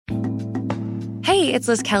Hey, it's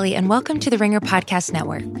Liz Kelly, and welcome to the Ringer Podcast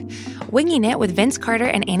Network. Winging It with Vince Carter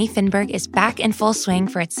and Annie Finberg is back in full swing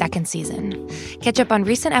for its second season. Catch up on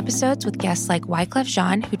recent episodes with guests like Wyclef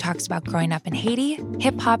Jean, who talks about growing up in Haiti,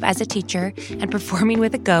 hip-hop as a teacher, and performing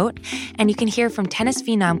with a goat. And you can hear from tennis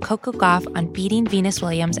phenom Coco Gauff on beating Venus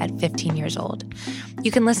Williams at 15 years old.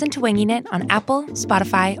 You can listen to Winging It on Apple,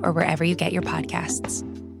 Spotify, or wherever you get your podcasts.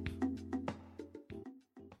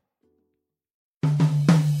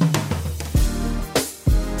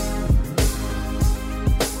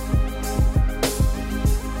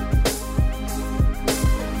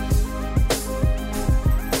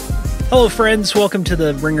 Hello, friends. Welcome to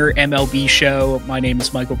the Ringer MLB show. My name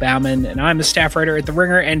is Michael Baumann, and I'm a staff writer at the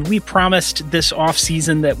Ringer, and we promised this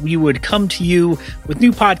offseason that we would come to you with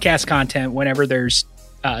new podcast content whenever there's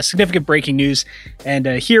significant breaking news. And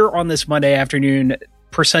here on this Monday afternoon,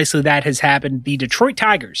 precisely that has happened. The Detroit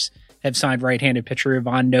Tigers have signed right-handed pitcher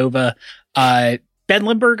Ivan Nova. Ben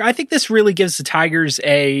Lindbergh, I think this really gives the Tigers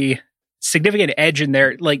a significant edge in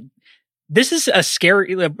there. Like, this is a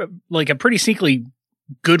scary, like a pretty sneakily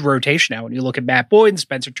good rotation now. When you look at Matt Boyd and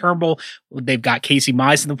Spencer Turnbull, they've got Casey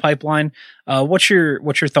Mize in the pipeline. What's your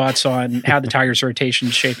thoughts on how the Tigers rotation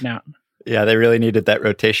is shaping out? Yeah, they really needed that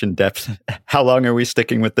rotation depth. How long are we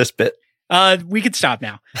sticking with this bit? We could stop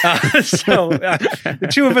now. The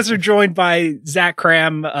two of us are joined by Zach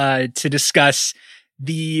Kram to discuss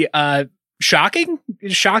the shocking,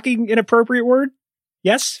 inappropriate word?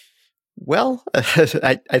 Yes? Well,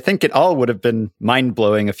 I think it all would have been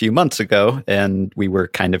mind-blowing a few months ago, and we were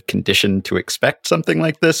kind of conditioned to expect something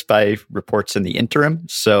like this by reports in the interim.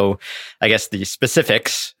 So I guess the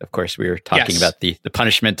specifics, of course, we were talking about the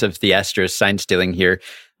punishment of the Astros sign stealing here.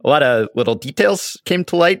 A lot of little details came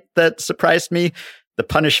to light that surprised me. The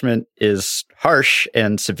punishment is harsh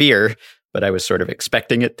and severe, but I was sort of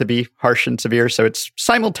expecting it to be harsh and severe. So it's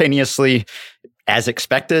simultaneously as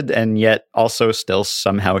expected, and yet also still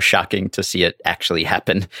somehow shocking to see it actually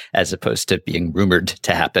happen, as opposed to being rumored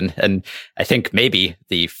to happen. And I think maybe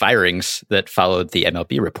the firings that followed the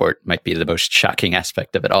MLB report might be the most shocking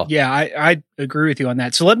aspect of it all. Yeah, I agree with you on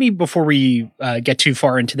that. So let me, before we get too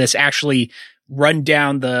far into this, actually run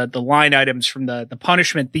down the line items from the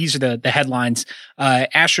punishment. These are the headlines.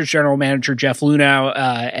 Astros general manager Jeff Luhnow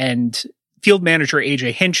and field manager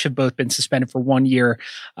AJ Hinch have both been suspended for 1 year.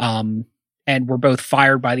 And were both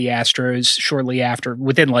fired by the Astros shortly after,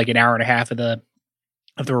 within like an hour and a half of the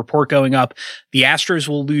report going up. The Astros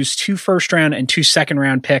will lose 2 first-round and 2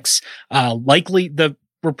 second-round picks. Likely, the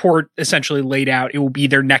report essentially laid out, it will be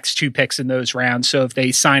their next 2 picks in those rounds. So if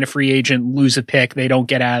they sign a free agent, lose a pick, they don't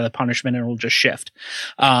get out of the punishment, and it will just shift.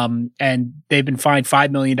 And they've been fined $5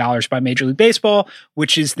 million by Major League Baseball,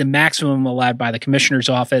 which is the maximum allowed by the commissioner's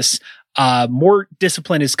office. More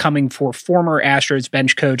discipline is coming for former Astros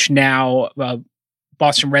bench coach, now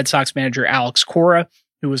Boston Red Sox manager Alex Cora,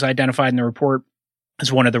 who was identified in the report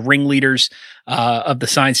as one of the ringleaders of the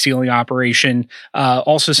sign stealing operation.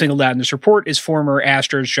 Also singled out in this report is former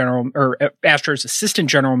Astros assistant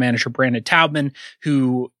general manager Brandon Taubman,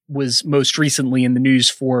 who was most recently in the news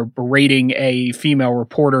for berating a female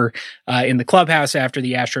reporter in the clubhouse after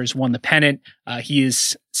the Astros won the pennant. He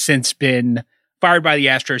has since been fired by the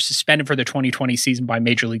Astros, suspended for the 2020 season by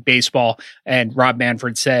Major League Baseball. And Rob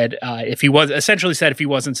Manfred said if he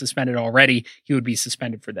wasn't suspended already, he would be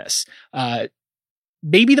suspended for this.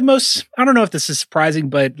 Maybe the most, I don't know if this is surprising,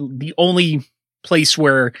 but the only place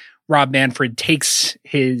where Rob Manfred takes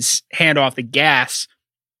his hand off the gas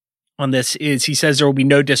on this is he says there will be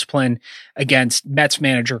no discipline against Mets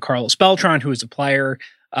manager Carlos Beltran, who is a player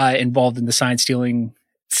involved in the sign stealing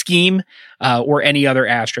scheme, or any other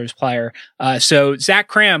Astros player. So Zach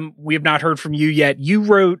Kram, we have not heard from you yet. You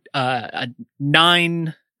wrote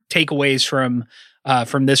 9 takeaways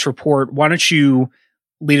from this report. Why don't you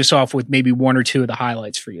lead us off with maybe 1 or 2 of the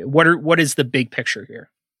highlights for you? What is the big picture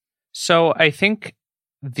here? So I think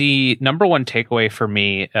the number one takeaway for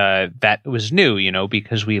me that was new,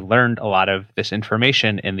 because we learned a lot of this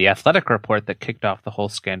information in the Athletic report that kicked off the whole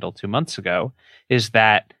scandal 2 months ago, is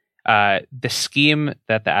that the scheme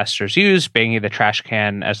that the Astros used, banging the trash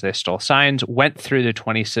can as they stole signs, went through the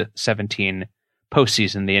 2017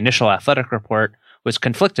 postseason. The initial Athletic report was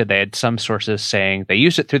conflicted. They had some sources saying they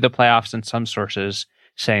used it through the playoffs and some sources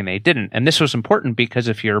saying they didn't. And this was important because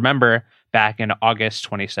if you remember, back in August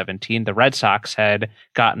 2017, the Red Sox had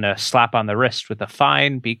gotten a slap on the wrist with a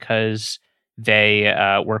fine because they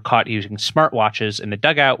were caught using smartwatches in the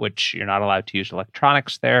dugout, which you're not allowed to use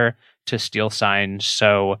electronics there, to steal signs.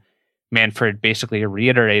 So Manfred basically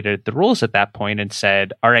reiterated the rules at that point and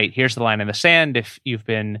said, all right, here's the line in the sand. If you've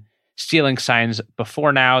been stealing signs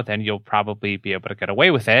before now, then you'll probably be able to get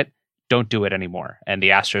away with it. don't do it anymore. And the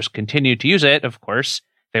Astros continued to use it. Of course,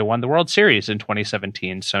 they won the World Series in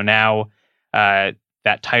 2017. So now that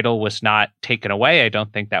title was not taken away. I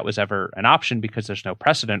don't think that was ever an option because there's no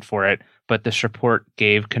precedent for it. But this report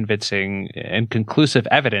gave convincing and conclusive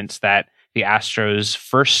evidence that the Astros'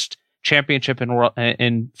 first championship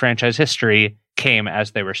in franchise history came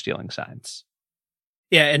as they were stealing signs.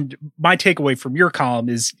 Yeah, and my takeaway from your column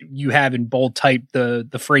is you have in bold type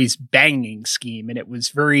the phrase banging scheme, and it was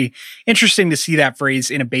very interesting to see that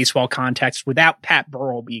phrase in a baseball context without Pat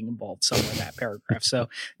Burrell being involved somewhere in that paragraph. So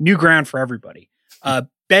new ground for everybody.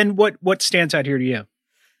 Ben, what stands out here to you?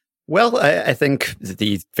 Well, I think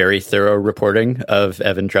the very thorough reporting of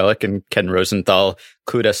Evan Drellich and Ken Rosenthal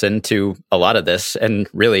clued us into a lot of this. And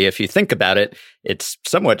really, if you think about it, it's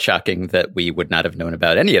somewhat shocking that we would not have known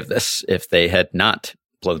about any of this if they had not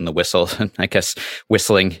blown the whistle. I guess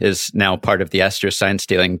whistling is now part of the Astros sign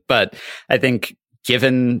stealing. But I think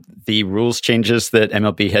given the rules changes that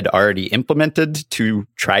MLB had already implemented to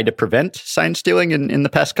try to prevent sign stealing in the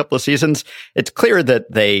past couple of seasons, it's clear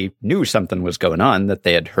that they knew something was going on, that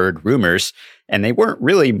they had heard rumors, and they weren't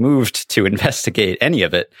really moved to investigate any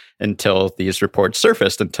of it until these reports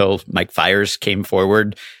surfaced, until Mike Fiers came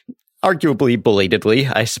forward, arguably belatedly,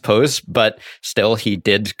 I suppose, but still he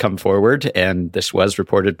did come forward, and this was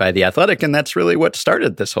reported by The Athletic, and that's really what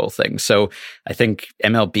started this whole thing. So I think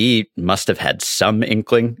MLB must have had some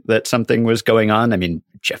inkling that something was going on. I mean,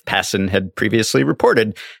 Jeff Passan had previously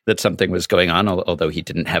reported that something was going on, although he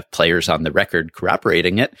didn't have players on the record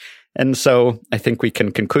corroborating it. And so I think we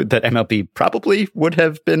can conclude that MLB probably would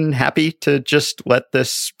have been happy to just let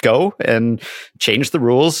this go and change the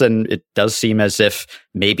rules. And it does seem as if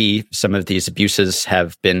maybe some of these abuses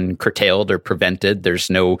have been curtailed or prevented. There's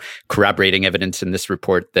no corroborating evidence in this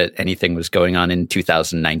report that anything was going on in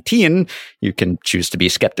 2019. You can choose to be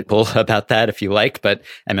skeptical about that if you like, but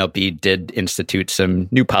MLB did institute some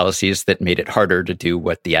new policies that made it harder to do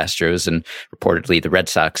what the Astros and reportedly the Red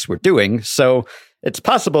Sox were doing. So it's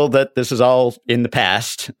possible that this is all in the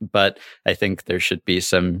past, but I think there should be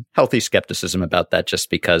some healthy skepticism about that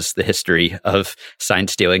just because the history of sign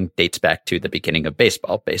stealing dates back to the beginning of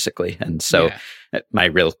baseball, basically. And so my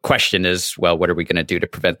real question is, well, what are we going to do to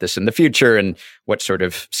prevent this in the future? And what sort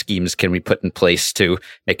of schemes can we put in place to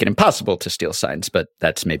make it impossible to steal signs? But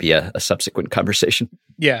that's maybe a subsequent conversation.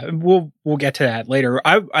 Yeah, we'll get to that later.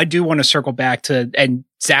 I do want to circle back to, and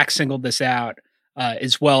Zach singled this out,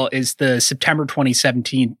 as well as the September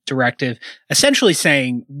 2017 directive, essentially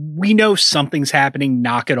saying, we know something's happening,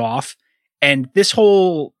 knock it off. And this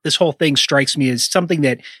whole thing strikes me as something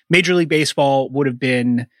that Major League Baseball would have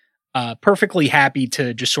been perfectly happy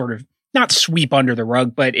to just sort of not sweep under the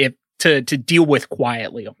rug, but to deal with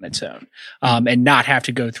quietly on its own, and not have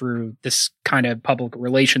to go through this kind of public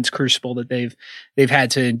relations crucible that they've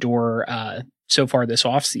had to endure so far this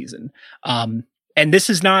offseason. And this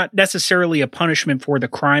is not necessarily a punishment for the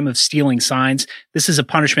crime of stealing signs. This is a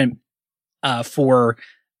punishment for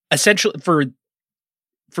essentially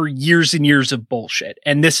for years and years of bullshit.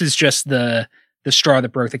 And this is just the straw that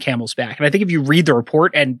broke the camel's back. And I think if you read the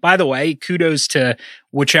report, and by the way, kudos to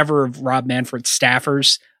whichever of Rob Manfred's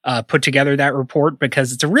staffers put together that report,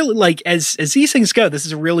 because it's a really, like, as these things go, this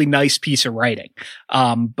is a really nice piece of writing.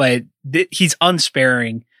 But he's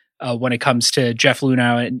unsparing when it comes to Jeff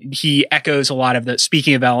Luhnow, and he echoes a lot of the,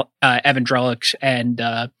 speaking of Evan Drellich and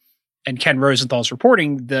Ken Rosenthal's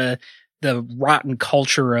reporting, the rotten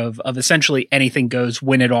culture of essentially anything goes,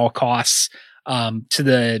 win at all costs, to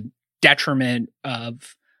the detriment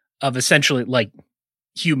of essentially like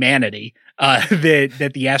humanity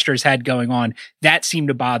that the Astros had going on. That seemed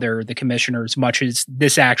to bother the commissioner as much as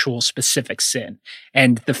this actual specific sin,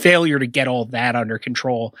 and the failure to get all that under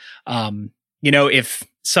control. If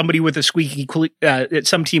somebody with a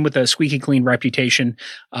some team with a squeaky clean reputation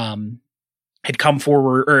had come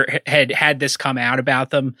forward or had this come out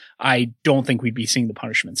about them, I don't think we'd be seeing the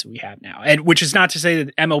punishments that we have now. And which is not to say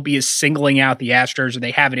that MLB is singling out the Astros or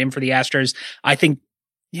they have it in for the Astros. I think,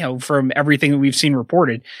 from everything that we've seen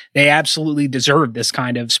reported, they absolutely deserve this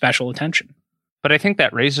kind of special attention. But I think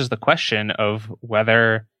that raises the question of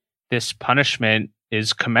whether this punishment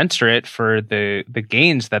is commensurate for the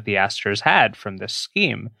gains that the Astros had from this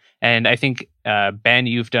scheme. And I think, Ben,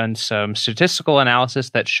 you've done some statistical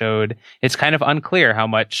analysis that showed it's kind of unclear how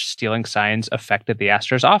much stealing signs affected the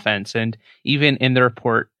Astros offense. And even in the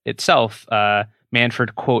report itself,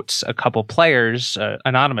 Manfred quotes a couple players,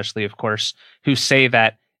 anonymously, of course, who say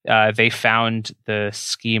that they found the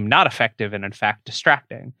scheme not effective and, in fact,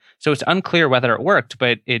 distracting. So it's unclear whether it worked,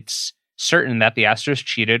 but it's certain that the Astros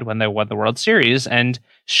cheated when they won the World Series. And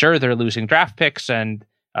sure, they're losing draft picks and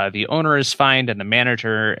The owner is fined and the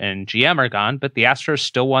manager and GM are gone, but the Astros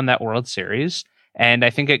still won that World Series. And I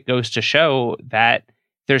think it goes to show that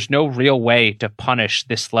there's no real way to punish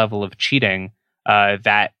this level of cheating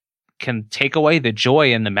that can take away the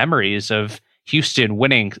joy and the memories of Houston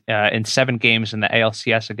winning in 7 games in the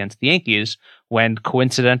ALCS against the Yankees, when,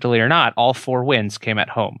 coincidentally or not, all 4 wins came at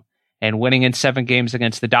home. And winning in 7 games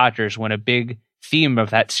against the Dodgers, when a big theme of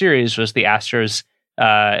that series was the Astros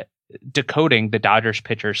decoding the Dodgers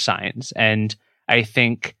pitcher's signs. And I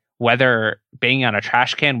think whether banging on a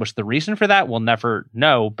trash can was the reason for that, we'll never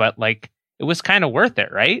know. But like, it was kind of worth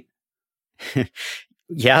it, right?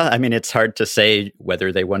 Yeah, I mean, it's hard to say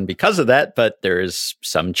whether they won because of that, but there is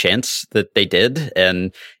some chance that they did.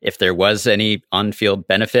 And if there was any on-field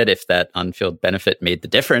benefit, if that on-field benefit made the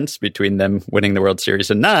difference between them winning the World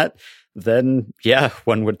Series and not, then yeah,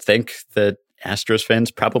 one would think that Astros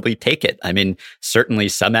fans probably take it. I mean, certainly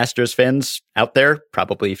some Astros fans out there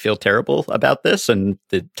probably feel terrible about this, and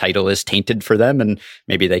the title is tainted for them, and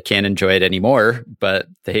maybe they can't enjoy it anymore, but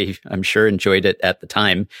they, I'm sure, enjoyed it at the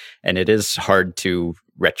time. And it is hard to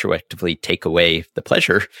retroactively take away the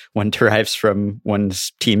pleasure one derives from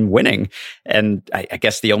one's team winning. And I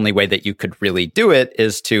guess the only way that you could really do it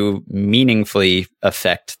is to meaningfully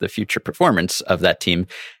affect the future performance of that team.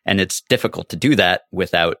 And it's difficult to do that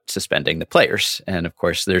without suspending the players. And of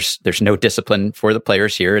course, there's no discipline for the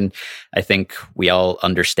players here. And I think we all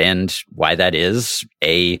understand why that is.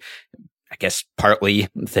 I guess partly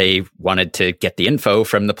they wanted to get the info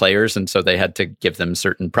from the players, and so they had to give them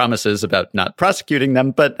certain promises about not prosecuting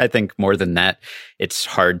them. But I think more than that, it's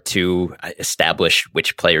hard to establish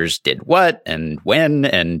which players did what and when,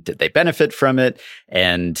 and did they benefit from it.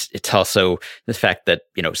 And it's also the fact that,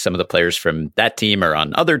 you know, some of the players from that team are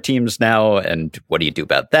on other teams now. And what do you do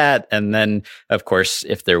about that? And then, of course,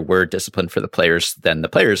 if there were discipline for the players, then the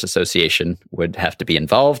Players Association would have to be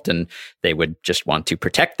involved, and they would just want to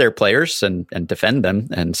protect their players and defend them.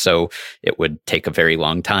 And so it would take a very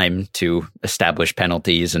long time to establish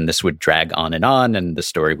penalties, and this would drag on, and the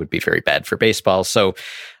story would be very bad for baseball. So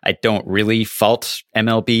I don't really fault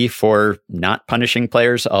MLB for not punishing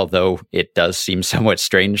players, although it does seem somewhat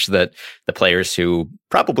strange that the players who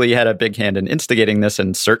probably had a big hand in instigating this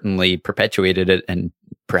and certainly perpetuated it and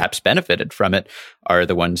perhaps benefited from it are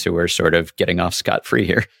the ones who are sort of getting off scot-free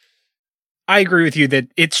here. I agree with you that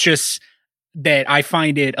it's just that I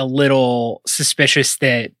find it a little suspicious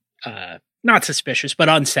that, not suspicious, but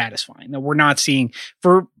unsatisfying that we're not seeing,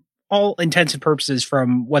 for all intents and purposes,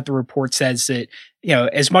 from what the report says, that, you know,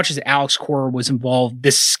 as much as Alex Cora was involved,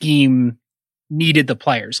 this scheme needed the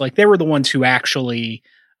players. Like, they were the ones who actually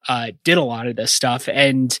did a lot of this stuff,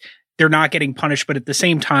 and they're not getting punished. But at the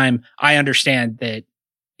same time, I understand that,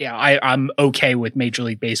 yeah, I'm okay with Major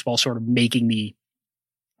League Baseball sort of making the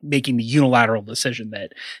unilateral decision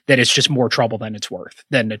that it's just more trouble than it's worth,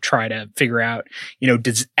 than to try to figure out, you know,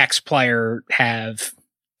 does X player have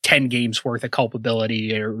 10 games worth of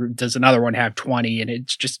culpability, or does another one have 20? And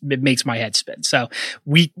it makes my head spin. So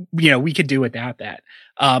we could do without that.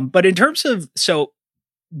 But in terms of, so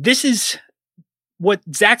this is what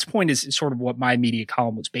Zach's point is sort of what my media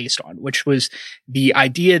column was based on, which was the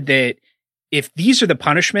idea that if these are the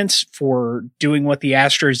punishments for doing what the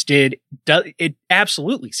Astros did, it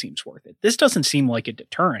absolutely seems worth it. This doesn't seem like a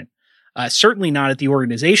deterrent, certainly not at the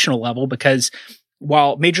organizational level, because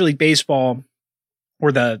while Major League Baseball,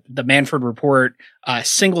 or the Manfred report,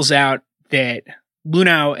 singles out that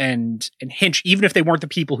Luhnow and Hinch, even if they weren't the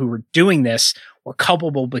people who were doing this, were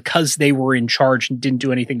culpable because they were in charge and didn't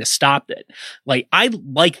do anything to stop it. Like, I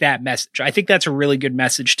like that message. I think that's a really good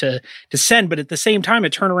message to send. But at the same time, it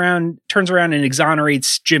turns around and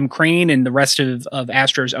exonerates Jim Crane and the rest of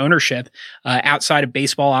Astros ownership outside of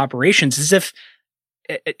baseball operations, as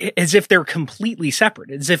if they're completely separate,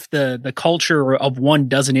 as if the culture of one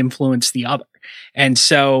doesn't influence the other. And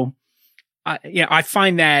so, I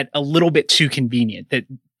find that a little bit too convenient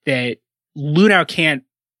that Luhnow can't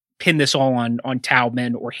pin this all on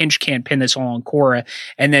Taubman, or Hinch can't pin this all on Cora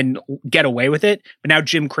and then get away with it. But now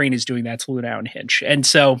Jim Crane is doing that to Luhnow and Hinch. And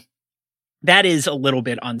so that is a little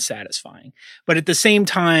bit unsatisfying. But at the same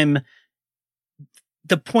time,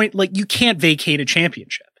 the point, like, you can't vacate a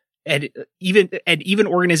championship. And even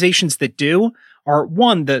organizations that do are,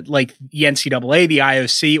 one, the NCAA, the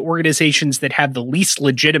IOC, organizations that have the least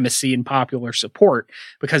legitimacy and popular support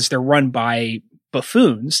because they're run by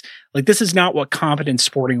buffoons. Like, this is not what competent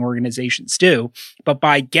sporting organizations do. But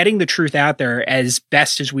by getting the truth out there as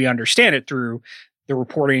best as we understand it through the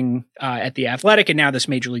reporting at The Athletic and now this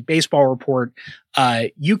Major League Baseball report,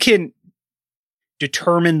 you can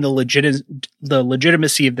determine the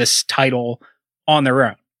legitimacy of this title on their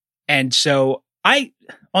own. And so I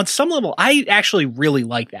on some level, I actually really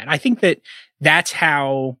like that. I think that that's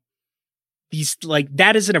how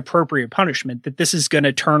that is an appropriate punishment, that this is going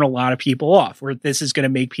to turn a lot of people off, or this is going to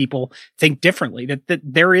make people think differently, that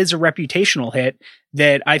there is a reputational hit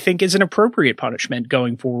that I think is an appropriate punishment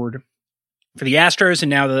going forward for the Astros and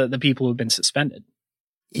now the people who've been suspended.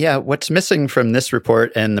 Yeah, what's missing from this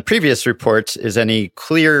report and the previous reports is any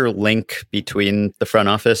clear link between the front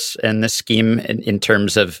office and this scheme in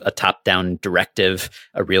terms of a top-down directive,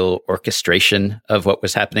 a real orchestration of what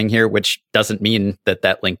was happening here, which doesn't mean that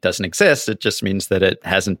that link doesn't exist. It just means that it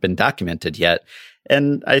hasn't been documented yet.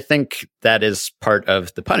 And I think that is part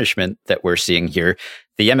of the punishment that we're seeing here.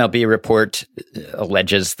 The MLB report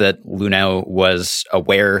alleges that Luhnow was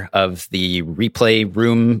aware of the replay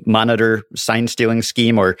room monitor sign stealing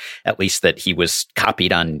scheme, or at least that he was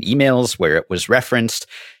copied on emails where it was referenced.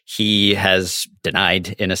 He has denied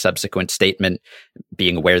in a subsequent statement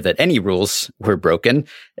being aware that any rules were broken.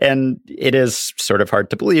 And it is sort of hard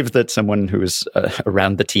to believe that someone who's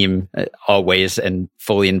around the team always and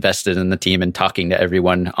fully invested in the team and talking to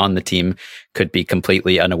everyone on the team could be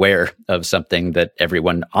completely unaware of something that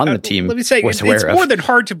everyone on the team Let me say, was aware of. It's more than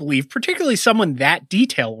hard to believe, particularly someone that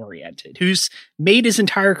detail-oriented, who's made his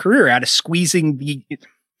entire career out of squeezing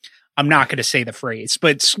I'm not going to say the phrase,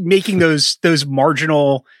 but making those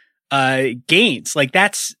marginal gains. Like,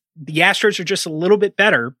 that's, the Astros are just a little bit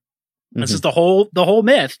better. This is the whole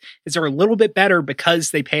myth, is they're a little bit better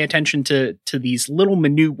because they pay attention to these little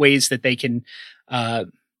minute ways that they can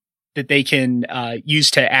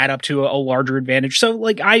use to add up to a larger advantage. So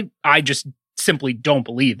like, I just simply don't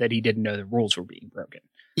believe that he didn't know the rules were being broken.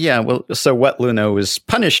 Yeah, well, so what Luhnow was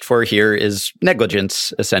punished for here is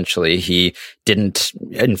negligence, essentially. He didn't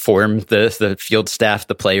inform the field staff,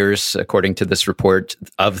 the players, according to this report,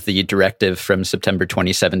 of the directive from September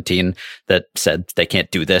 2017 that said they can't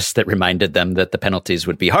do this, that reminded them that the penalties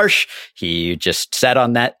would be harsh. He just sat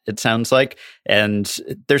on that, it sounds like. And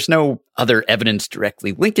there's no other evidence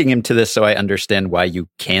directly linking him to this, so I understand why you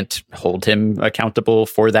can't hold him accountable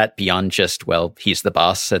for that beyond just, well, he's the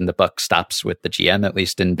boss and the buck stops with the GM, at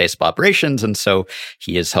least in baseball operations, and so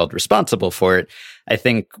he is held responsible for it. I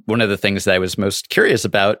think one of the things that I was most curious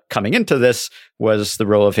about coming into this was the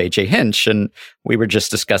role of AJ Hinch. And we were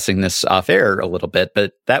just discussing this off air a little bit,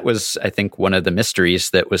 but that was, I think, one of the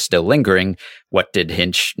mysteries that was still lingering. What did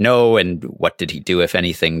Hinch know and what did he do, if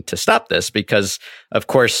anything, to stop this? Because, of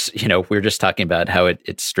course, we were just talking about how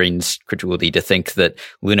it strains credulity to think that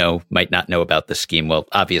Luhnow might not know about the scheme. Well,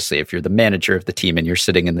 obviously, if you're the manager of the team and you're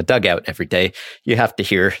sitting in the dugout every day, you have to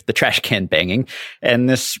hear the trash can banging. And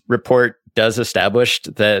this report does establish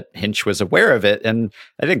that Hinch was aware of it. And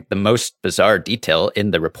I think the most bizarre detail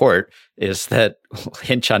in the report is that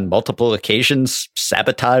Hinch on multiple occasions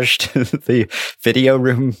sabotaged the video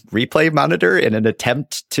room replay monitor in an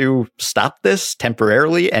attempt to stop this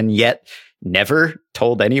temporarily, and yet never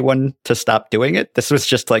told anyone to stop doing it. This was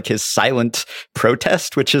just like his silent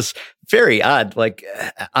protest, which is very odd. Like,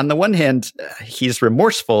 on the one hand, he's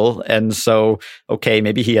remorseful. And so, okay,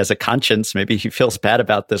 maybe he has a conscience. Maybe he feels bad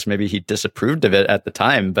about this. Maybe he disapproved of it at the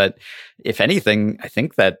time. But if anything, I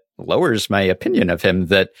think that lowers my opinion of him,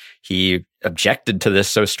 that he objected to this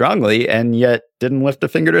so strongly and yet didn't lift a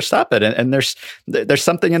finger to stop it. And there's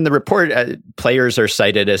something in the report. Players are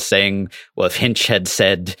cited as saying, well, if Hinch had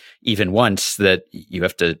said even once that you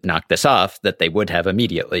have to knock this off, that they would have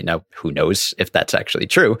immediately. Now, who knows if that's actually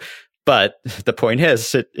true? But the point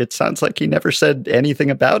is, it sounds like he never said anything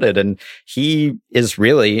about it. And he is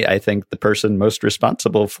really, I think, the person most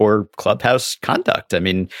responsible for clubhouse conduct. I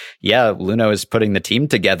mean, yeah, Luhnow is putting the team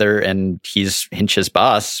together and he's Hinch's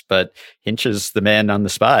boss, but Hinch is the man on the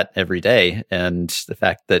spot every day. And the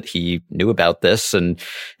fact that he knew about this and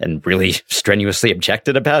really strenuously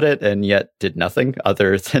objected about it and yet did nothing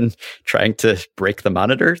other than trying to break the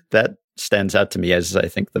monitor, that stands out to me as, I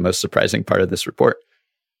think, the most surprising part of this report.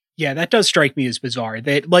 Yeah, that does strike me as bizarre.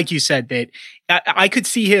 That, like you said, that I could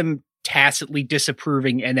see him tacitly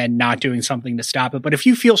disapproving and then not doing something to stop it. But if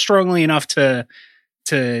you feel strongly enough to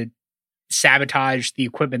sabotage the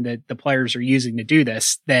equipment that the players are using to do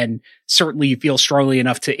this, then certainly you feel strongly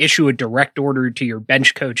enough to issue a direct order to your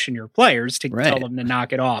bench coach and your players to tell them to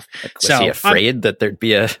knock it off. Like, was he afraid that there'd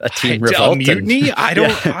be a team revolt? A mutiny? I don't.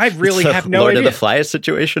 Yeah. I really have no idea. Lord of the Flies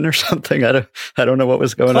situation or something. I don't know what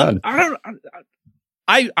was going on.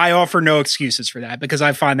 I offer no excuses for that, because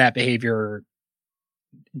I find that behavior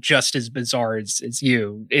just as bizarre as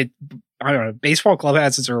you. I don't know. Baseball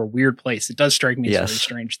clubhouses are a weird place. It does strike me as very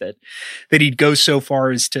strange that he'd go so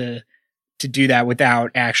far as to do that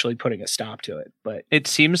without actually putting a stop to it. But it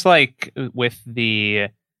seems like with the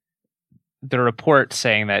the report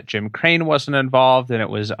saying that Jim Crane wasn't involved and it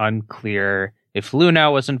was unclear if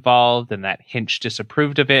Luhnow was involved and that Hinch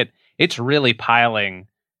disapproved of it, it's really piling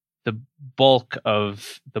the bulk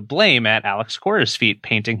of the blame at Alex Cora's feet,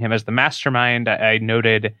 painting him as the mastermind. I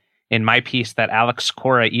noted in my piece that Alex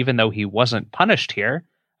Cora, even though he wasn't punished here,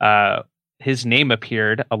 his name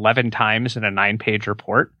appeared 11 times in a 9-page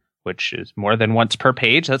report, which is more than once per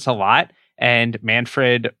page. That's a lot. And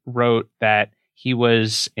Manfred wrote that he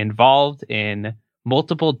was involved in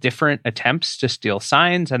multiple different attempts to steal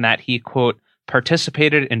signs and that he, quote,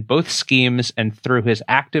 participated in both schemes and through his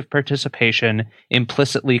active participation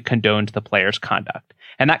implicitly condoned the players' conduct.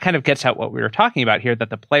 And that kind of gets at what we were talking about here, that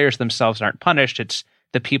the players themselves aren't punished. It's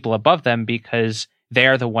the people above them because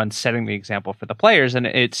they're the ones setting the example for the players. And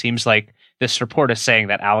it seems like this report is saying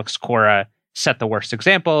that Alex Cora set the worst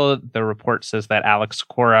example. The report says that Alex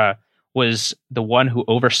Cora was the one who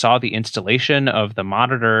oversaw the installation of the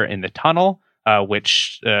monitor in the tunnel,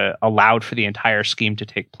 which allowed for the entire scheme to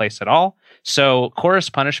take place at all. So Cora's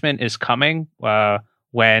punishment is coming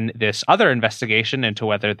when this other investigation into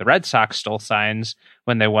whether the Red Sox stole signs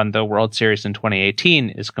when they won the World Series in 2018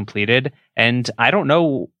 is completed. And I don't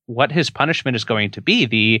know what his punishment is going to be.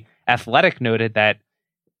 The Athletic noted that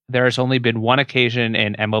there has only been one occasion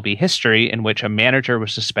in MLB history in which a manager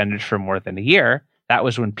was suspended for more than a year. That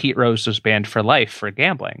was when Pete Rose was banned for life for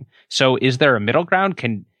gambling. So is there a middle ground?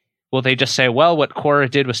 Will they just say, well, what Cora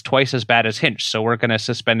did was twice as bad as Hinch, so we're going to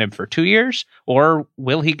suspend him for 2 years? Or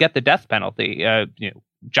will he get the death penalty,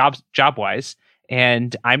 job-wise?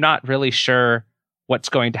 And I'm not really sure what's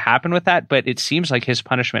going to happen with that, but it seems like his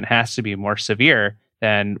punishment has to be more severe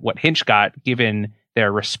than what Hinch got, given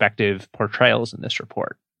their respective portrayals in this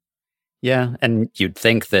report. Yeah, and you'd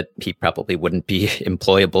think that he probably wouldn't be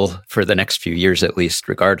employable for the next few years, at least,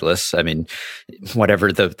 regardless. I mean,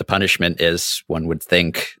 whatever the punishment is, one would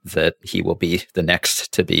think that he will be the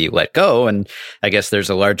next to be let go. And I guess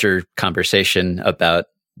there's a larger conversation about,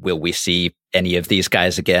 will we see any of these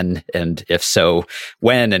guys again? And if so,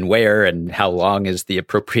 when and where, and how long is the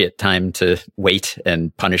appropriate time to wait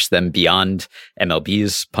and punish them beyond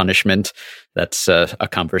MLB's punishment? That's a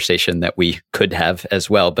conversation that we could have as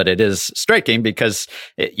well. But it is striking because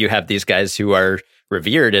you have these guys who are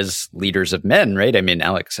revered as leaders of men, right? I mean,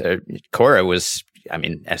 Alex Cora was,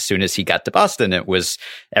 as soon as he got to Boston,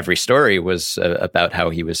 every story was about how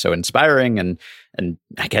he was so inspiring. And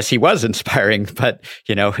I guess he was inspiring. But,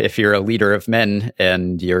 if you're a leader of men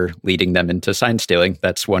and you're leading them into sign stealing,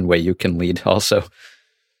 that's one way you can lead also.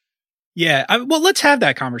 Yeah, well, let's have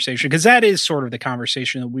that conversation, because that is sort of the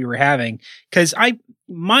conversation that we were having. Because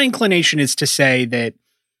my inclination is to say that,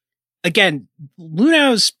 again,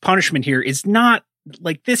 Luhnow's punishment here is not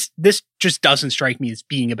like this. This just doesn't strike me as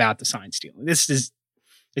being about the sign stealing. This is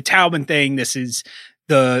the Taubman thing. This is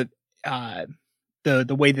the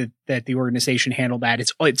way that the organization handled that.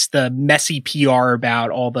 It's the messy PR about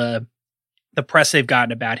all the press they've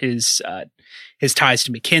gotten about his ties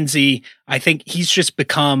to McKinsey. I think he's just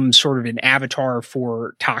become sort of an avatar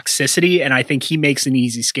for toxicity, and I think he makes an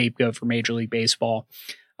easy scapegoat for Major League Baseball,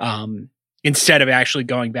 instead of actually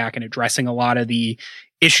going back and addressing a lot of the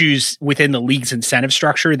issues within the league's incentive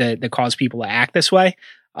structure that cause people to act this way.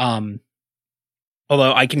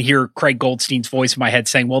 Although I can hear Craig Goldstein's voice in my head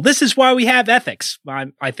saying, well, this is why we have ethics.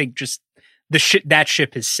 I think just that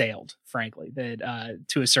ship has sailed, frankly, that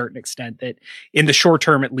to a certain extent, that in the short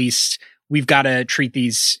term, at least, we've got to treat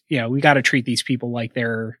these people like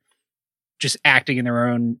they're just acting in their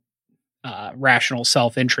own rational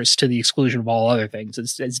self-interest to the exclusion of all other things,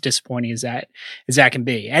 as disappointing as that can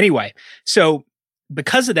be. Anyway, so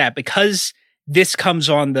because of that, because this comes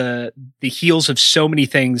on the heels of so many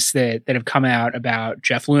things that have come out about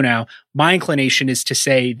Jeff Luhnow, my inclination is to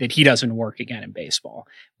say that he doesn't work again in baseball.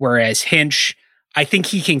 Whereas Hinch, I think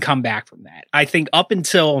he can come back from that. I think up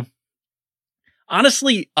until I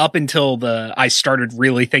started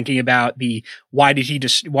really thinking about why did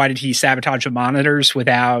he sabotage the monitors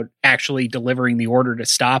without actually delivering the order to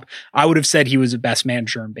stop, I would have said he was the best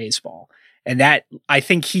manager in baseball. And that, I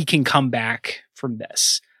think he can come back from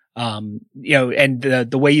this. And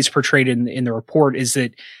the way he's portrayed in the report is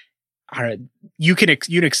that you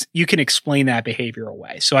can explain that behavior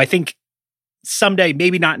away. So I think someday,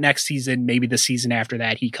 maybe not next season, maybe the season after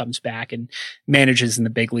that, he comes back and manages in the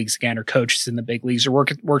big leagues again, or coaches in the big leagues, or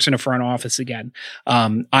works in a front office again.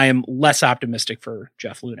 I am less optimistic for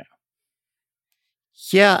Jeff Luhnow.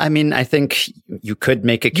 Yeah, I think you could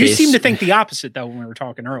make a case. You seem to think the opposite, though, when we were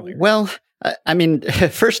talking earlier. Well, I mean,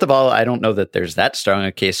 first of all, I don't know that there's that strong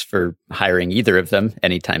a case for hiring either of them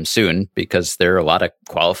anytime soon, because there are a lot of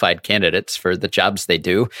qualified candidates for the jobs they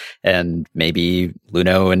do. And maybe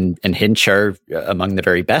Luhnow and Hinch are among the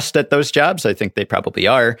very best at those jobs. I think they probably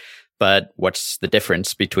are. But what's the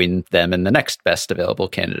difference between them and the next best available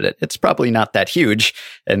candidate? It's probably not that huge.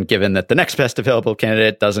 And given that the next best available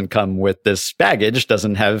candidate doesn't come with this baggage,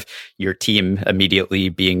 doesn't have your team immediately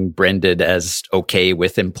being branded as okay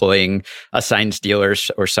with employing a sign stealer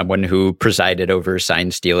or someone who presided over sign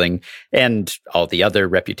stealing and all the other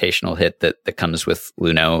reputational hit that comes with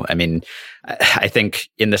Luhnow. I mean, I think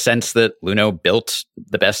in the sense that Luhnow built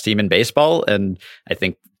the best team in baseball, and I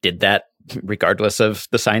think did that regardless of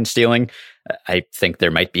the sign stealing. I think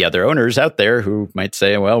there might be other owners out there who might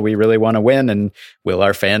say, well, we really want to win, and will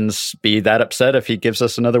our fans be that upset if he gives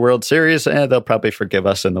us another World Series? They'll probably forgive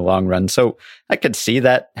us in the long run. So I could see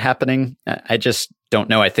that happening. I just don't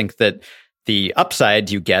know. I think that the upside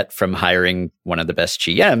you get from hiring one of the best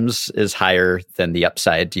GMs is higher than the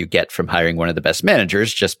upside you get from hiring one of the best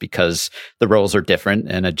managers, just because the roles are different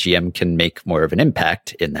and a GM can make more of an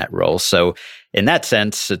impact in that role. So in that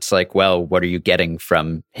sense, it's like, well, what are you getting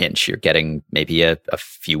from Hinch? You're getting maybe a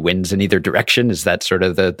few wins in either direction. Is that sort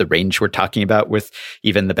of the range we're talking about with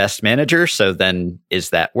even the best manager? So then is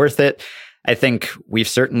that worth it? I think we've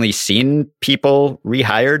certainly seen people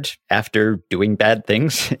rehired after doing bad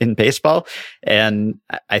things in baseball. And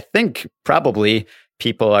I think probably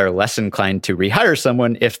people are less inclined to rehire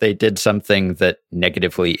someone if they did something that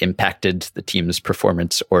negatively impacted the team's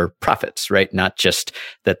performance or profits, right? Not just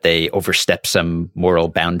that they overstepped some moral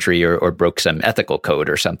boundary or broke some ethical code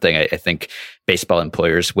or something. I think baseball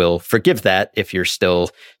employers will forgive that if you're still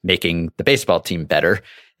making the baseball team better.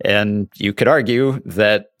 And you could argue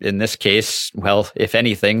that in this case, well, if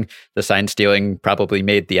anything, the sign stealing probably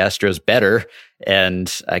made the Astros better.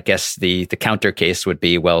 And I guess the counter case would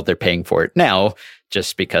be, well, they're paying for it now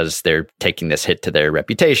just because they're taking this hit to their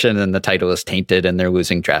reputation and the title is tainted and they're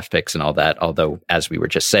losing draft picks and all that. Although, as we were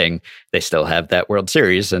just saying, they still have that World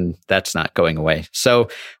Series and that's not going away. So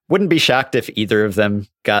wouldn't be shocked if either of them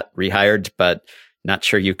got rehired, but not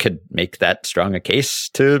sure you could make that strong a case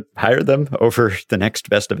to hire them over the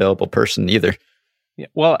next best available person either. Yeah,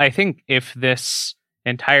 well, I think if this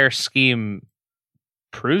entire scheme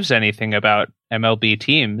proves anything about MLB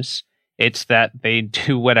teams, it's that they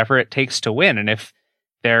do whatever it takes to win. And if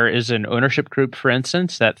there is an ownership group, for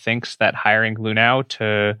instance, that thinks that hiring Luhnow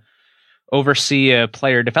to oversee a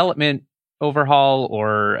player development overhaul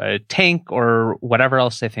or a tank or whatever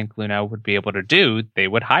else they think Luhnow would be able to do, they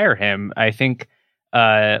would hire him. I think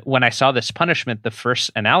when I saw this punishment, the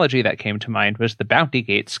first analogy that came to mind was the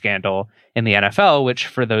Bountygate scandal in the NFL, which,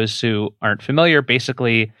 for those who aren't familiar,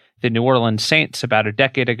 basically the New Orleans Saints about a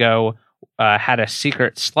decade ago had a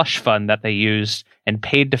secret slush fund that they used and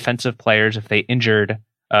paid defensive players if they injured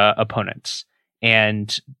opponents.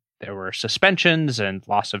 And there were suspensions and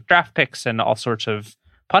loss of draft picks and all sorts of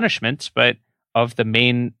punishments. But of the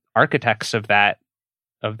main architects of that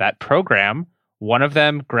program, one of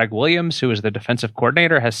them, Greg Williams, who is the defensive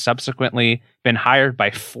coordinator, has subsequently been hired by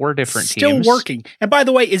 4 different teams. Still working. And by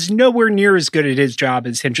the way, is nowhere near as good at his job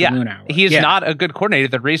as Hinch and Luhnow. He is not a good coordinator.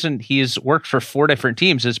 The reason he's worked for 4 different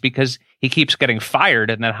teams is because he keeps getting fired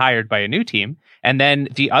and then hired by a new team. And then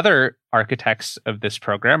the other architects of this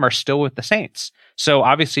program are still with the Saints. So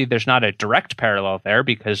obviously there's not a direct parallel there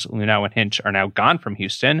because Luhnow and Hinch are now gone from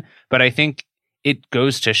Houston. But I think it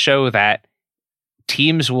goes to show that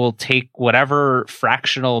teams will take whatever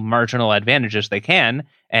fractional marginal advantages they can.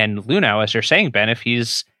 And Luhnow, as you're saying, Ben, if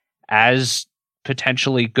he's as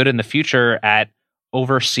potentially good in the future at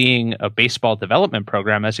overseeing a baseball development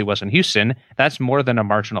program as he was in Houston, that's more than a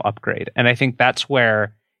marginal upgrade. And I think that's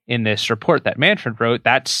where, in this report that Manfred wrote,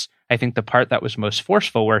 that's, I think, the part that was most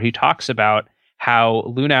forceful, where he talks about how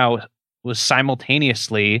Luhnow was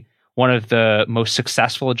simultaneously one of the most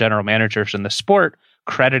successful general managers in the sport,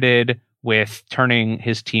 credited with turning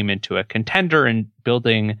his team into a contender and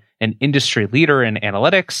building an industry leader in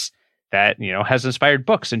analytics that, you know, has inspired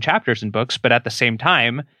books and chapters in books, but at the same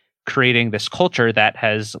time, creating this culture that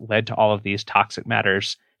has led to all of these toxic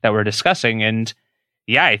matters that we're discussing. And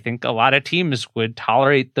yeah, I think a lot of teams would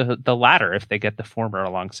tolerate the latter if they get the former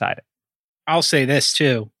alongside it. I'll say this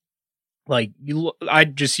too. Like, I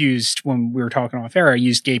just used, when we were talking off air, I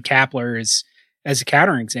used Gabe Kapler as a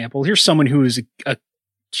counter example. Here's someone who is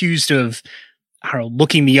accused of, I don't know,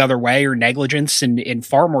 looking the other way or negligence in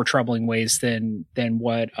far more troubling ways than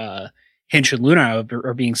what Hinch and Luhnow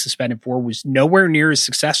are being suspended for, was nowhere near as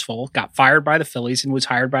successful, got fired by the Phillies and was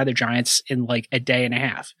hired by the Giants in like a day and a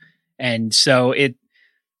half. And so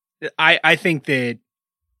I think that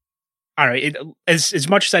I don't know. As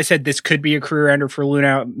much as I said this could be a career ender for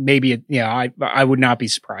Luhnow, maybe I would not be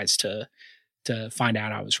surprised to find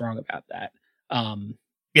out I was wrong about that.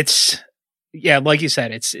 It's like you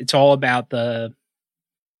said, it's all about the.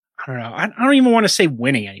 I don't know. I don't even want to say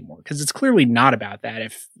winning anymore because it's clearly not about that.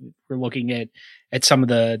 If we're looking at some of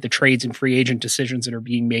the trades and free agent decisions that are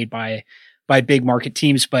being made by big market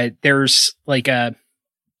teams, but there's like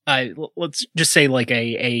let's just say like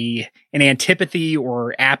an antipathy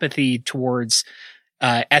or apathy towards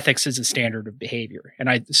ethics as a standard of behavior.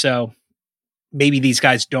 And so maybe these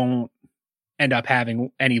guys don't end up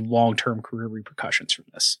having any long-term career repercussions from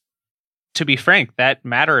this. To be frank, that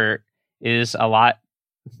matter is a lot,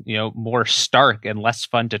 more stark and less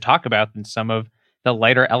fun to talk about than some of the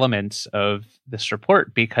lighter elements of this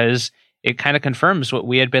report, because it kind of confirms what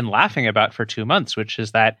we had been laughing about for 2 months, which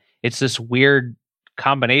is that it's this weird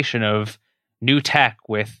combination of new tech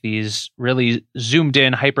with these really zoomed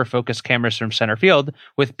in hyper-focused cameras from center field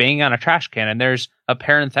with banging on a trash can. And there's a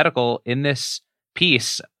parenthetical in this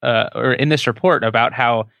piece or in this report about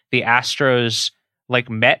how the Astros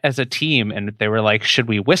met as a team and they were like, should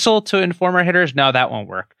we whistle to inform our hitters? No, that won't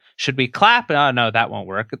work. Should we clap? No, that won't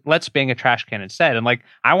work. Let's bang a trash can instead. And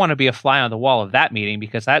I want to be a fly on the wall of that meeting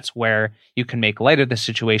because that's where you can make light of the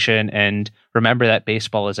situation and remember that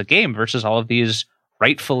baseball is a game versus all of these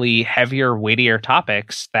rightfully heavier, weightier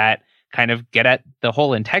topics that kind of get at the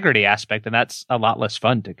whole integrity aspect. And that's a lot less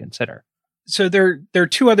fun to consider. So there are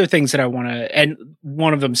two other things that I want to, and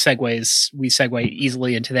one of them we segue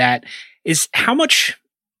easily into that, is how much.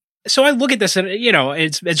 So I look at this and,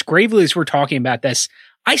 it's as gravely as we're talking about this,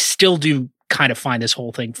 I still do kind of find this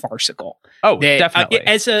whole thing farcical. Oh, definitely.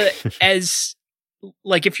 As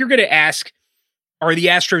if you're going to ask, are the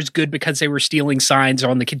Astros good because they were stealing signs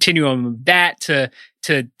on the continuum of that to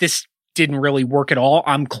this didn't really work at all?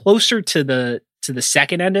 I'm closer to the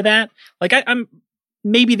second end of that. I'm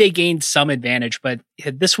maybe they gained some advantage, but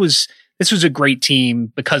this was a great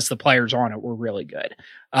team because the players on it were really good.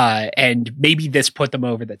 And maybe this put them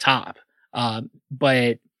over the top.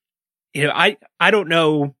 But I don't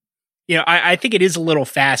know. I think it is a little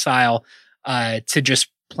facile to just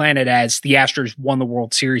plan it as the Astros won the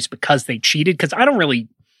World Series because they cheated. Because I don't really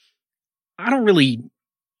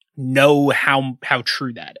know how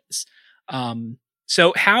true that is.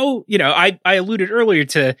 So how, I alluded earlier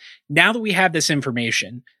to, now that we have this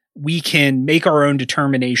information, we can make our own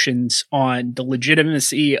determinations on the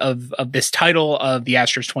legitimacy of this title of the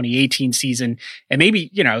Astros 2018 season. And maybe,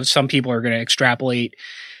 some people are going to extrapolate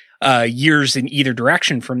years in either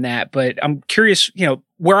direction from that. But I'm curious,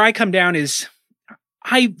 where I come down is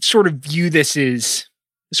I sort of view this as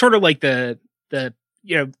sort of like the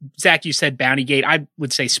Zach, you said Bountygate. I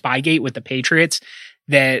would say Spygate with the Patriots,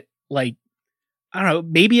 that I don't know,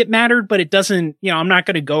 maybe it mattered, but it doesn't, I'm not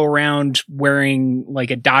going to go around wearing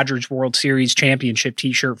a Dodgers World Series championship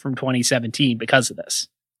t-shirt from 2017 because of this.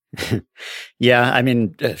 Yeah. I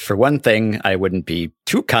mean, for one thing, I wouldn't be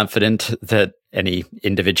too confident that any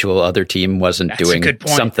individual other team wasn't doing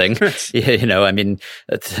something. I mean,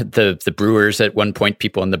 the Brewers, at one point,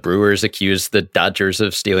 people in the Brewers accused the Dodgers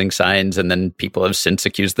of stealing signs, and then people have since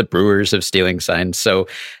accused the Brewers of stealing signs. So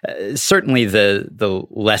certainly the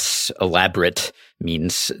less elaborate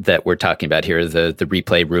means that we're talking about here, the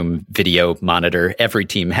replay room video monitor, every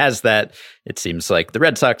team has that. It seems like the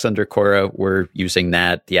Red Sox under Cora were using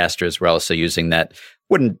that. The Astros were also using that.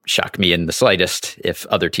 Wouldn't shock me in the slightest if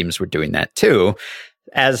other teams were doing that too.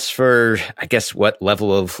 As for, I guess, what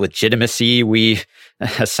level of legitimacy we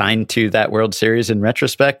assign to that World Series in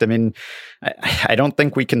retrospect, I mean, I don't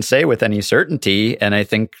think we can say with any certainty. And I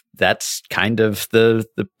think that's kind of the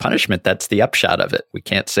punishment. That's the upshot of it. We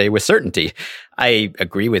can't say with certainty. I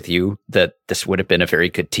agree with you that this would have been a very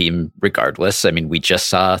good team regardless. I mean, we just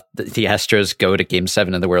saw the Astros go to Game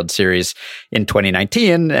 7 of the World Series in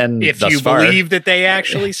 2019. And if you believe that they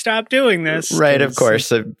actually stopped doing this. Right, of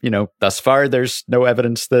course. Thus far, there's no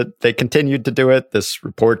evidence that they continued to do it. This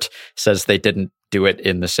report says they didn't do it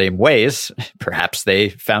in the same ways. Perhaps they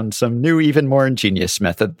found some new, even more ingenious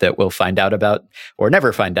method that we'll find out about or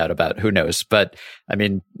never find out about. Who knows? But I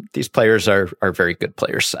mean, these players are very good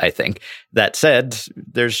players, I think. That said,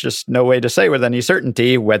 there's just no way to say with any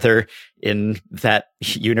certainty whether in that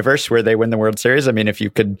universe where they win the World Series, I mean, if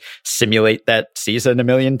you could simulate that season a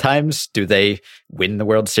million times, do they win the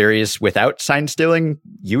World Series without sign stealing?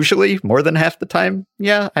 Usually more than half the time.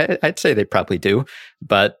 Yeah, I'd say they probably do,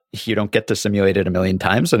 but you don't get to simulate it a million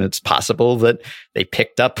times. And it's possible that they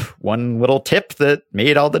picked up one little tip that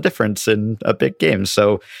made all the difference in a big game.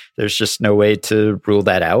 So there's just no way to rule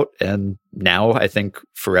that out. And now I think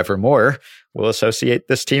forevermore we'll associate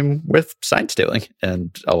this team with sign stealing.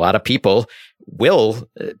 And a lot of people will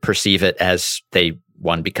perceive it as they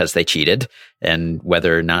won because they cheated. And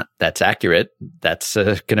whether or not that's accurate, that's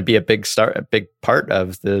going to be a big part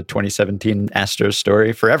of the 2017 Astros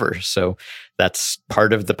story forever. So that's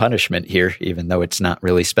part of the punishment here, even though it's not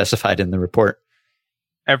really specified in the report.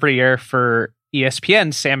 Every year for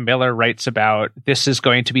ESPN, Sam Miller writes about this is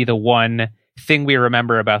going to be the one thing we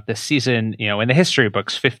remember about this season, in the history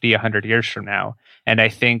books 50, 100 years from now. And I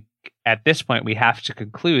think at this point, we have to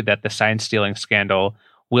conclude that the sign stealing scandal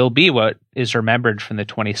will be what is remembered from the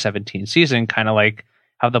 2017 season, kind of like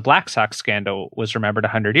how the Black Sox scandal was remembered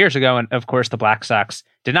 100 years ago. And of course, the Black Sox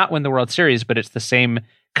did not win the World Series, but it's the same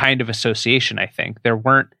kind of association, I think. There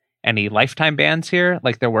weren't any lifetime bans here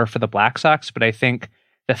like there were for the Black Sox, but I think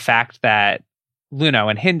the fact that Luhnow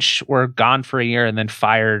and Hinch were gone for a year and then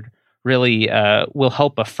fired really will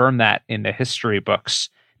help affirm that in the history books.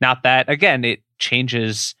 Not that, again, it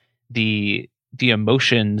changes the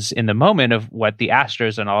emotions in the moment of what the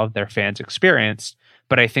Astros and all of their fans experienced.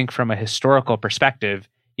 But I think from a historical perspective,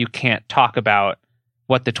 you can't talk about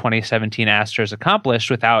what the 2017 Astros accomplished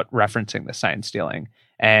without referencing the sign stealing.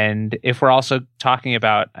 And if we're also talking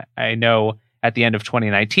about, I know at the end of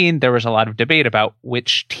 2019, there was a lot of debate about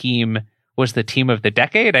which team was the team of the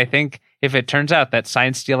decade. I think if it turns out that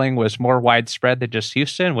sign stealing was more widespread than just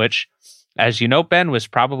Houston, which, as you know, Ben, was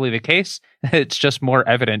probably the case, it's just more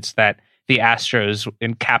evidence that the Astros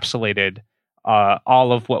encapsulated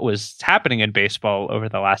all of what was happening in baseball over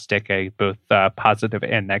the last decade, both positive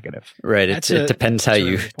and negative. Right. It depends how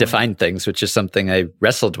you define things, which is something I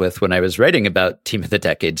wrestled with when I was writing about Team of the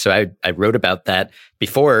Decade. So I wrote about that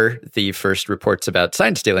before the first reports about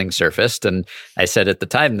sign stealing surfaced. And I said at the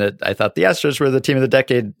time that I thought the Astros were the Team of the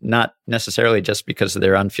Decade, not necessarily just because of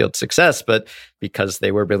their on-field success, but because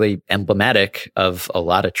they were really emblematic of a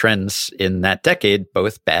lot of trends in that decade,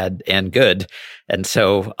 both bad and good. And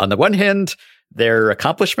so on the one hand, their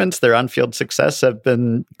accomplishments, their on-field success have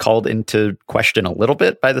been called into question a little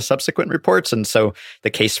bit by the subsequent reports. And so the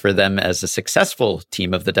case for them as a successful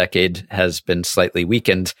team of the decade has been slightly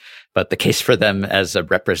weakened. But the case for them as a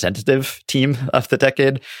representative team of the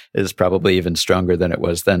decade is probably even stronger than it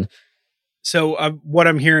was then. So what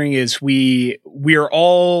I'm hearing is we are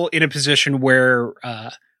all in a position where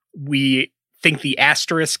we think the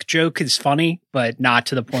asterisk joke is funny, but not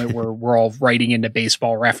to the point where we're all writing into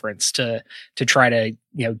baseball reference to try to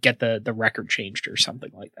get the record changed or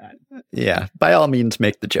something like that. Yeah, by all means,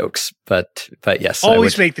 make the jokes, but yes,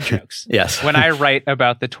 always make the jokes. Yes. When I write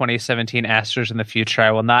about the 2017 Astros in the future,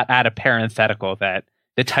 I will not add a parenthetical that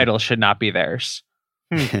the title should not be theirs.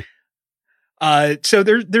 So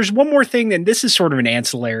there's one more thing, and this is sort of an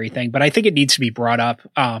ancillary thing, but I think it needs to be brought up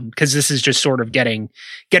because this is just sort of getting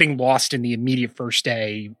lost in the immediate first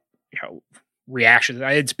day, reactions.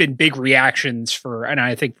 It's been big reactions and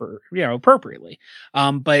I think for appropriately.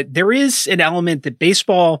 But there is an element that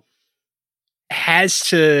baseball has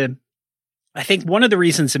to. I think one of the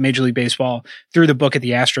reasons that Major League Baseball threw the book at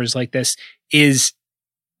the Astros like this is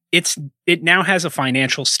it now has a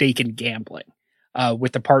financial stake in gambling.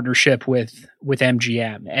 With the partnership with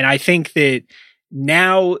MGM. And I think that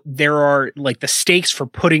now there are like the stakes for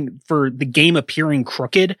the game appearing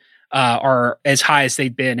crooked are as high as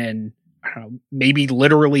they've been in, I don't know, maybe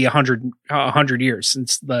literally 100 years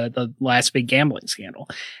since the last big gambling scandal.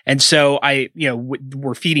 And so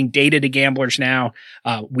we're feeding data to gamblers now.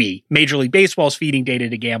 Major League Baseball's feeding data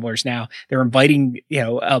to gamblers now. They're inviting,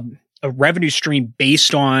 a revenue stream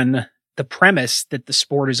based on the premise that the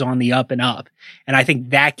sport is on the up and up. And I think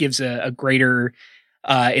that gives a greater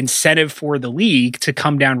incentive for the league to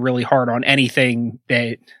come down really hard on anything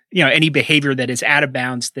that, any behavior that is out of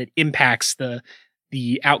bounds that impacts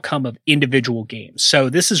the outcome of individual games. So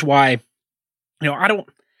this is why, I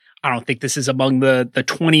don't think this is among the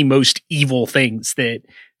 20 most evil things that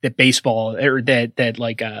baseball or that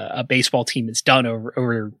like a baseball team has done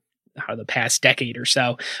over the past decade or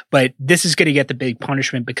so, but this is going to get the big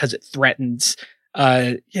punishment because it threatens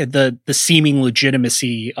the seeming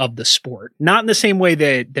legitimacy of the sport. Not in the same way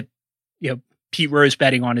that Pete Rose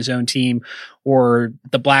betting on his own team or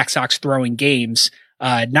the Black Sox throwing games,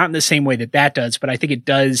 not in the same way that does, but I think it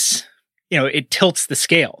does. It tilts the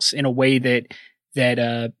scales in a way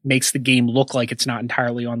that makes the game look like it's not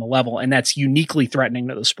entirely on the level, and that's uniquely threatening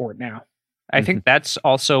to the sport now. I think that's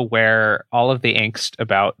also where all of the angst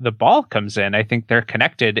about the ball comes in. I think they're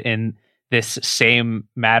connected in this same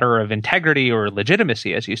matter of integrity or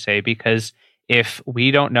legitimacy, as you say, because if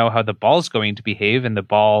we don't know how the ball's going to behave and the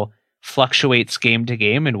ball fluctuates game to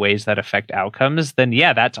game in ways that affect outcomes, then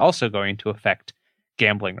yeah, that's also going to affect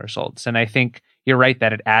gambling results. And I think you're right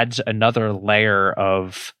that it adds another layer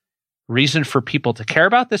of reason for people to care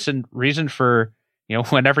about this, and reason for,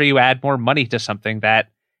 whenever you add more money to something, that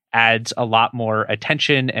adds a lot more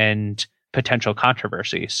attention and potential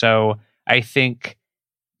controversy. So I think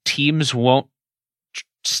teams won't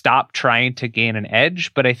stop trying to gain an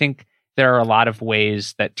edge, but I think there are a lot of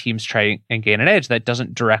ways that teams try and gain an edge that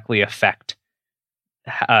doesn't directly affect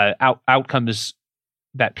outcomes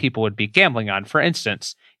that people would be gambling on. For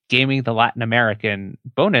instance, gaming the Latin American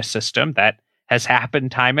bonus system that has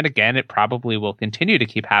happened time and again. It probably will continue to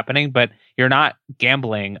keep happening, but you're not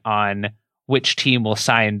gambling on which team will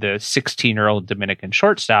sign the 16-year-old Dominican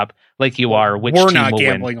shortstop like you are which We're team not will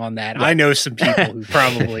gambling win. on that. Yeah. I know some people who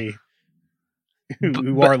probably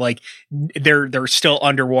who are like they're still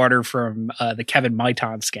underwater from the Kevin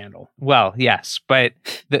Maitan scandal. Well, yes, but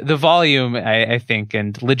the volume, I think,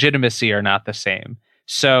 and legitimacy are not the same.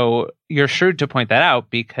 So you're shrewd to point that out,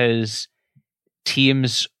 because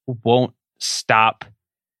teams won't stop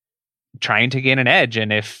trying to gain an edge.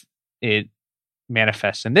 And if it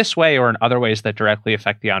manifests in this way or in other ways that directly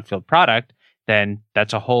affect the on-field product, then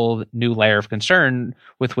that's a whole new layer of concern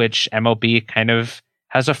with which MLB kind of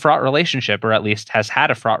has a fraught relationship, or at least has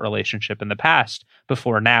had a fraught relationship in the past,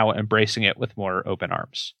 before now embracing it with more open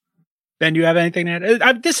arms. Ben, do you have anything to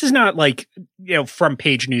add? This is not like, front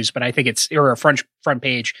page news, but I think it's, or a front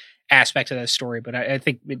page aspect of that story, but I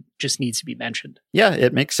think it just needs to be mentioned. Yeah,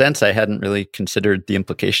 it makes sense. I hadn't really considered the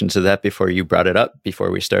implications of that before you brought it up, before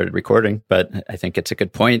we started recording, but I think it's a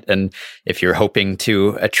good point. And if you're hoping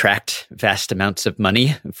to attract vast amounts of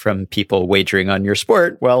money from people wagering on your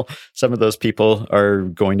sport, well, some of those people are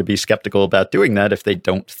going to be skeptical about doing that if they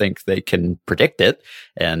don't think they can predict it.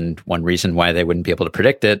 And one reason why they wouldn't be able to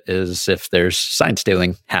predict it is if there's sign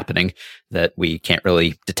stealing happening that we can't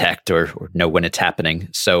really detect or know when it's happening.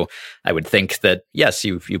 So I would think that, yes,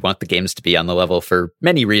 you want the games to be on the level for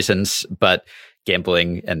many reasons, but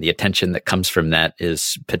gambling and the attention that comes from that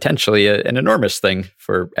is potentially an enormous thing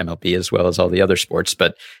for MLB as well as all the other sports.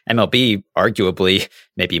 But MLB, arguably,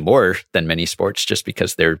 maybe more than many sports, just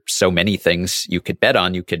because there are so many things you could bet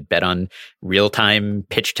on. You could bet on real-time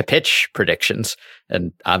pitch-to-pitch predictions,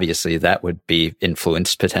 and obviously that would be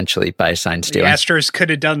influenced potentially by sign stealing. The Astros could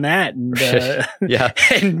have done that and, yeah.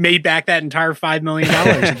 and made back that entire $5 million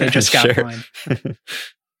if they just got fined.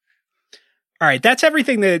 All right, that's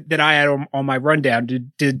everything that I had on my rundown.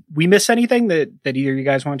 Did we miss anything that either of you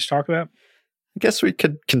guys wanted to talk about? I guess we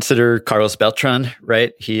could consider Carlos Beltran,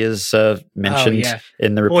 right? He is mentioned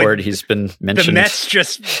in the report. Boy, he's been mentioned. The Mets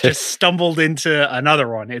just stumbled into another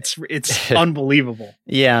one. It's unbelievable.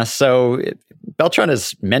 Yeah, so Beltran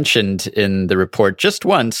is mentioned in the report just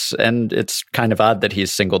once, and it's kind of odd that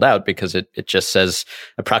he's singled out, because it just says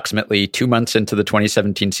approximately 2 months into the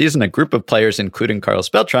 2017 season, a group of players, including Carlos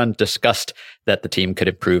Beltran, discussed that the team could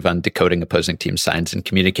improve on decoding opposing team signs and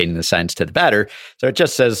communicating the signs to the batter. So it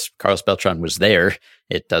just says Carlos Beltran was there.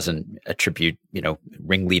 It doesn't attribute,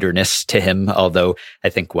 ringleaderness to him, although I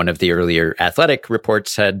think one of the earlier Athletic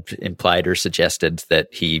reports had implied or suggested that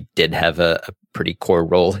he did have a pretty core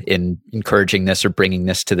role in encouraging this or bringing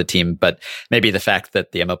this to the team. But maybe the fact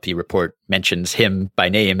that the MLB report mentions him by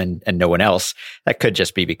name and no one else, that could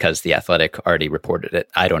just be because the Athletic already reported it.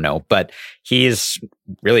 I don't know. But he's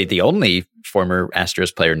really the only former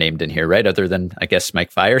Astros player named in here, right? Other than, I guess,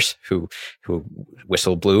 Mike Fiers, who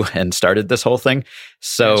whistle blew and started this whole thing.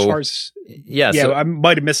 So, as far as, so, I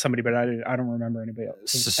might have missed somebody, but I don't remember anybody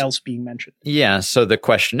else being mentioned. Yeah. So the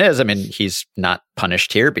question is, he's not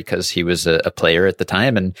punished here because he was a player at the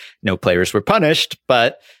time, and no players were punished.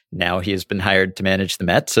 But now he has been hired to manage the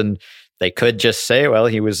Mets, and they could just say, well,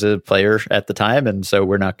 he was a player at the time, and so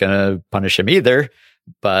we're not going to punish him either.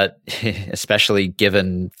 But especially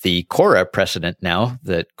given the Cora precedent now,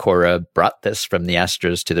 that Cora brought this from the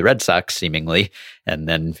Astros to the Red Sox seemingly, and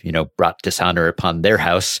then, brought dishonor upon their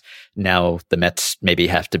house. Now the Mets maybe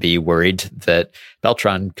have to be worried that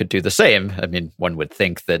Beltran could do the same. One would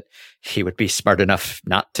think that he would be smart enough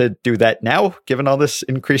not to do that now, given all this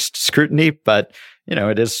increased scrutiny. But,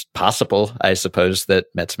 it is possible, I suppose, that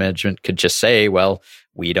Mets management could just say, well,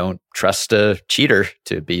 we don't trust a cheater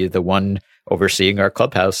to be the one overseeing our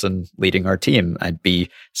clubhouse and leading our team. I'd be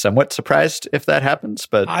somewhat surprised if that happens,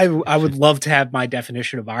 but I would love to have my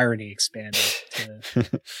definition of irony expanded.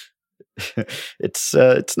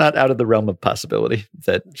 It's not out of the realm of possibility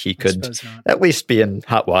that he could at least be in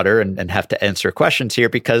hot water and have to answer questions here,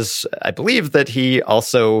 because I believe that he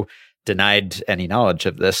also denied any knowledge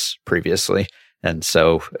of this previously. And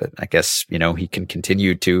so I guess, he can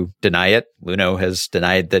continue to deny it. Luhnow has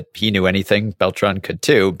denied that he knew anything. Beltran could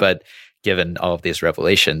too. But given all of these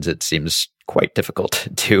revelations, it seems quite difficult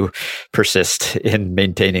to persist in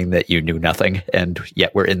maintaining that you knew nothing. And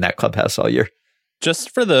yet we're in that clubhouse all year.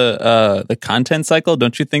 Just for the content cycle,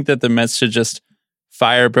 don't you think that the Mets should just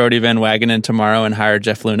fire Brodie Van Wagenen tomorrow and hire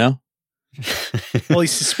Jeff Luhnow? Well,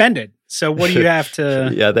 he's suspended. So what do you have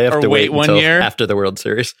to... Yeah, they have to wait 1 until year after the World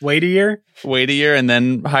Series. Wait a year? Wait a year and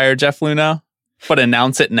then hire Jeff Luhnow? But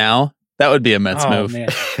announce it now? That would be a Mets move. Man.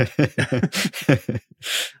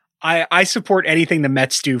 I support anything the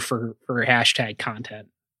Mets do for hashtag content.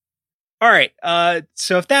 All right.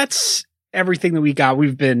 So if that's everything that we got,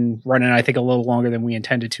 we've been running, I think, a little longer than we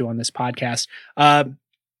intended to on this podcast.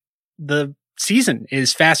 The season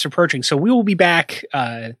is fast approaching. So we will be back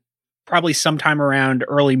probably sometime around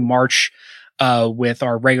early March with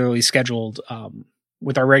our regularly scheduled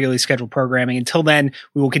programming. Until then,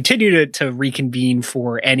 we will continue to reconvene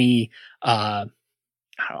for any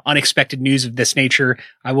unexpected news of this nature.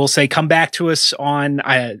 I will say, come back to us on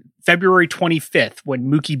February 25th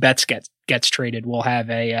when Mookie Betts gets traded. We'll have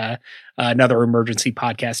another emergency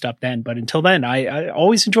podcast up then. But until then, I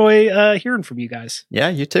always enjoy hearing from you guys. Yeah,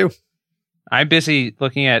 you too. I'm busy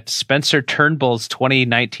looking at Spencer Turnbull's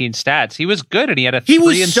 2019 stats. He was good, and he had a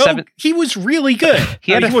 3-7. He was really good.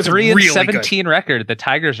 He had a 3-17 record. The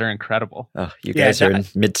Tigers are incredible. Oh, you guys are in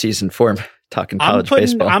mid-season form talking college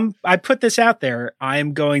baseball. I put this out there.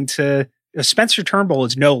 I'm going to. Spencer Turnbull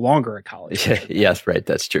is no longer a college. Yes, right.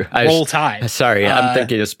 That's true. Roll Tide. Sorry, I'm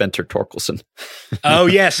thinking of Spencer Torkelson. Oh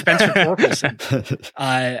yeah, Spencer Torkelson.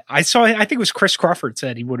 I think it was Chris Crawford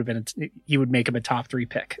said he would make him a top 3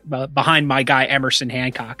 pick behind my guy Emerson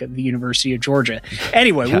Hancock of the University of Georgia.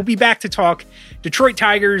 Anyway, We'll be back to talk Detroit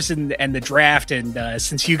Tigers and the draft. And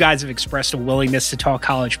since you guys have expressed a willingness to talk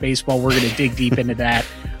college baseball, we're going to dig deep into that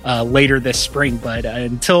later this spring. But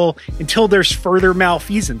until there's further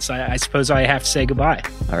malfeasance, I suppose I have to say goodbye.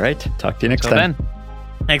 All right. Talk to you next time.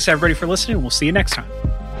 Thanks everybody for listening. We'll see you next time.